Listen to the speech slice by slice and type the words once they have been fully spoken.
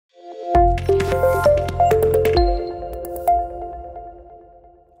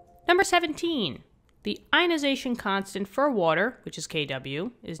Number 17. The ionization constant for water, which is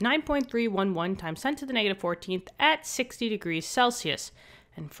Kw, is 9.311 times 10 to the negative 14th at 60 degrees Celsius.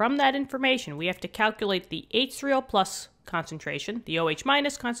 And from that information, we have to calculate the H3O plus concentration, the OH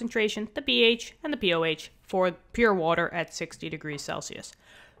minus concentration, the pH, and the pOH for pure water at 60 degrees Celsius.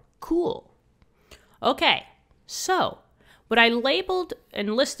 Cool. Okay, so what I labeled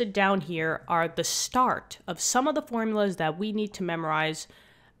and listed down here are the start of some of the formulas that we need to memorize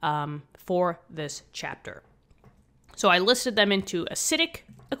for this chapter. So I listed them into acidic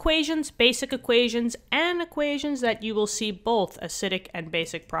equations, basic equations, and equations that you will see both acidic and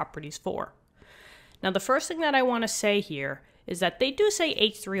basic properties for. Now the first thing that I want to say here is that they do say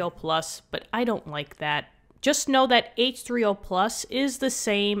H3O plus, but I don't like that. Just know that H3O plus is the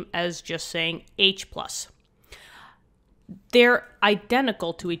same as just saying H plus. They're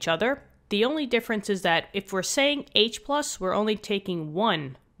identical to each other. The only difference is that if we're saying H plus, we're only taking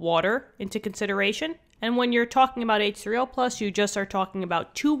one water into consideration. And when you're talking about H3O plus, you just are talking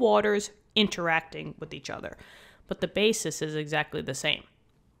about two waters interacting with each other. But the basis is exactly the same.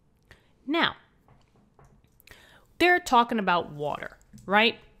 Now, they're talking about water,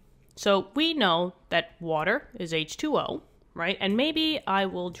 right? So we know that water is H2O, right? And maybe I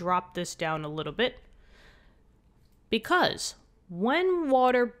will drop this down a little bit because when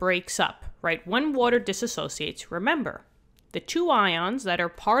water breaks up, right? When water dissociates, remember, the two ions that are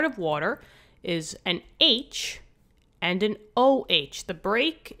part of water is an H and an OH. The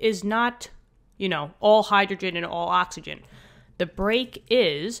break is not, all hydrogen and all oxygen. The break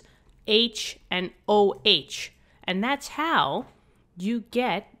is H and OH. And that's how you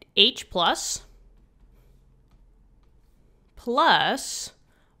get H plus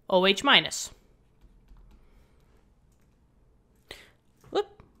OH minus.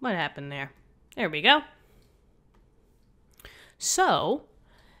 Whoop, what happened there? There we go. So,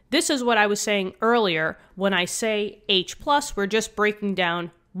 this is what I was saying earlier. When I say H plus, we're just breaking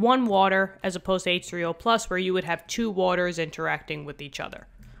down one water as opposed to H3O plus, where you would have two waters interacting with each other.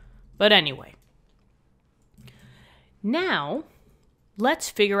 But anyway. Now,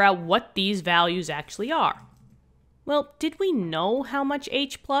 let's figure out what these values actually are. Well, did we know how much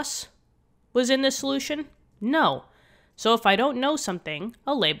H plus was in the solution? No. So if I don't know something,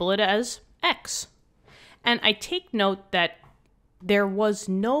 I'll label it as X. And I take note that there was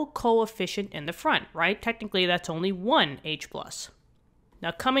no coefficient in the front, right? Technically, that's only one H plus. Now,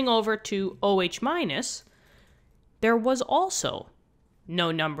 coming over to OH minus, there was also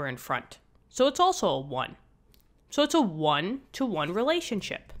no number in front. So it's also a 1. So it's a 1-to-1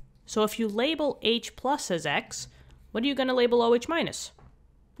 relationship. So if you label H plus as X, what are you going to label OH minus?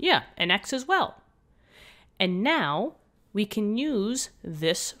 Yeah, an X as well. And now we can use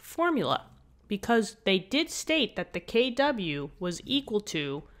this formula, because they did state that the Kw was equal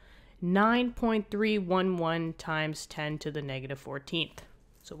to 9.311 times 10 to the negative 14th.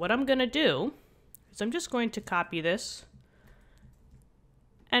 So what I'm going to do is I'm just going to copy this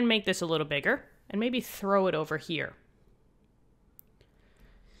and make this a little bigger and maybe throw it over here.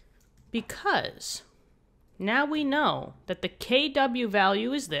 Because now we know that the Kw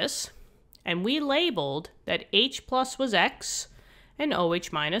value is this, and we labeled that H plus was X, and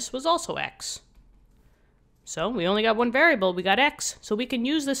OH minus was also X. So we only got one variable, we got X, so we can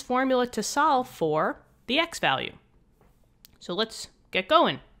use this formula to solve for the X value. So let's get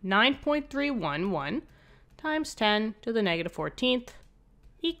going. 9.311 times 10 to the negative 14th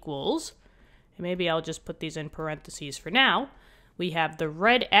equals, and maybe I'll just put these in parentheses for now, we have the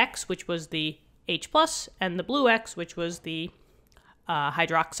red X, which was the H plus, and the blue X, which was the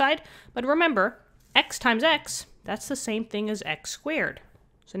hydroxide. But remember, X times X, that's the same thing as X squared.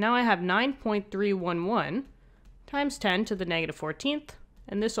 So now I have 9.311 times 10 to the negative 14th,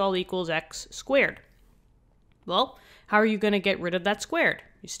 and this all equals X squared. Well, how are you going to get rid of that squared?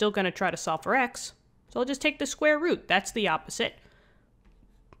 You're still going to try to solve for X, so I'll just take the square root. That's the opposite.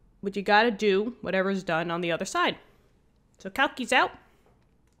 But you got to do whatever's done on the other side. So calculus out.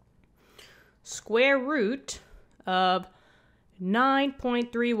 Square root of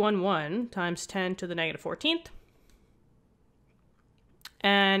 9.311 times 10 to the negative 14th.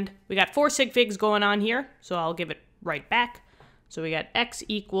 And we got 4 sig figs going on here, so I'll give it right back. So we got X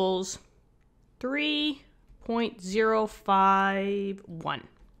equals 3.051.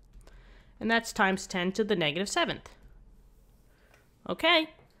 And that's times 10 to the negative 7th. Okay.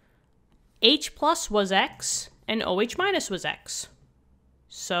 H plus was X, and OH minus was X.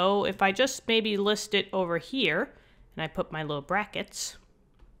 So if I just maybe list it over here, and I put my little brackets,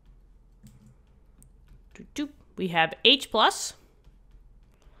 we have H plus,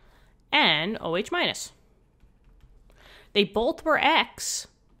 and and OH minus. They both were X,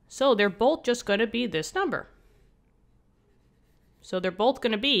 so they're both just going to be this number. So they're both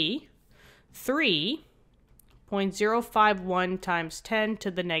going to be 3.051 times 10 to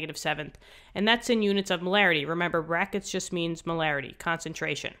the negative 7th. And that's in units of molarity. Remember, brackets just means molarity,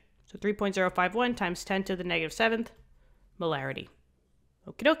 concentration. So 3.051 times 10 to the negative 7th, molarity.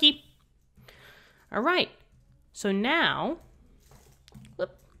 Okie dokie. All right. So now,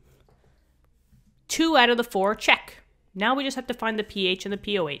 2 out of the 4, check. Now we just have to find the pH and the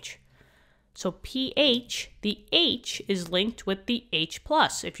pOH. So pH, the H is linked with the H+.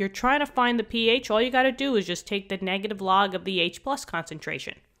 If you're trying to find the pH, all you got to do is just take the negative log of the H+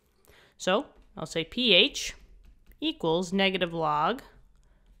 concentration. So I'll say pH equals negative log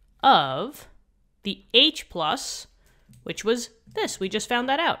of the H+, which was this. We just found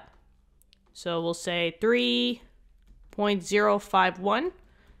that out. So we'll say 3.051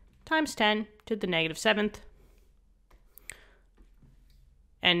 times 10 to the negative 7th.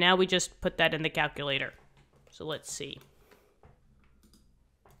 And now we just put that in the calculator. So let's see.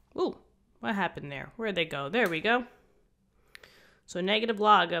 Ooh, what happened there? Where'd they go? There we go. So negative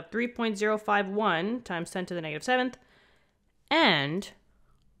log of 3.051 times 10 to the negative 7th. And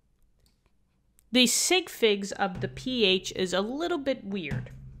the sig figs of the pH is a little bit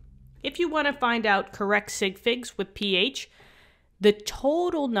weird. If you want to find out correct sig figs with pH, the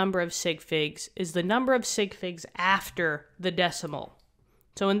total number of sig figs is the number of sig figs after the decimal.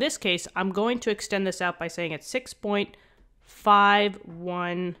 So in this case, I'm going to extend this out by saying it's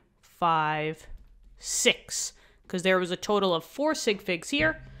 6.5156 because there was a total of 4 sig figs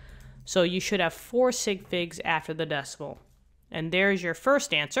here. So you should have 4 sig figs after the decimal. And there's your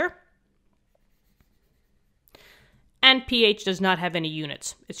first answer. And pH does not have any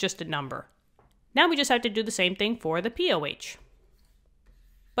units. It's just a number. Now we just have to do the same thing for the pOH.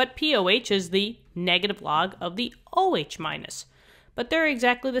 But pOH is the negative log of the OH minus. But they're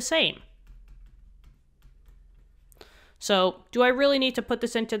exactly the same. So, do I really need to put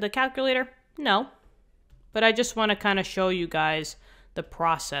this into the calculator? No. But I just want to kind of show you guys the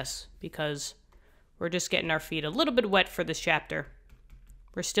process because we're just getting our feet a little bit wet for this chapter.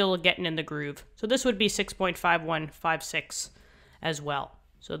 We're still getting in the groove. So this would be 6.5156 as well.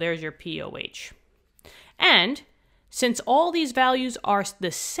 So there's your pOH. And since all these values are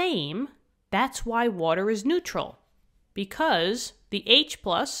the same, that's why water is neutral. Because the H+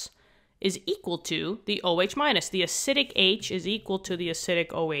 is equal to the OH minus. The acidic H is equal to the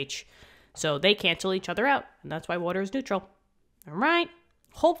acidic OH. So they cancel each other out, and that's why water is neutral. All right.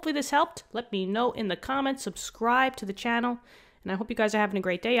 Hopefully this helped. Let me know in the comments. Subscribe to the channel. And I hope you guys are having a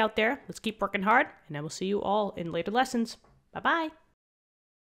great day out there. Let's keep working hard, and I will see you all in later lessons. Bye-bye.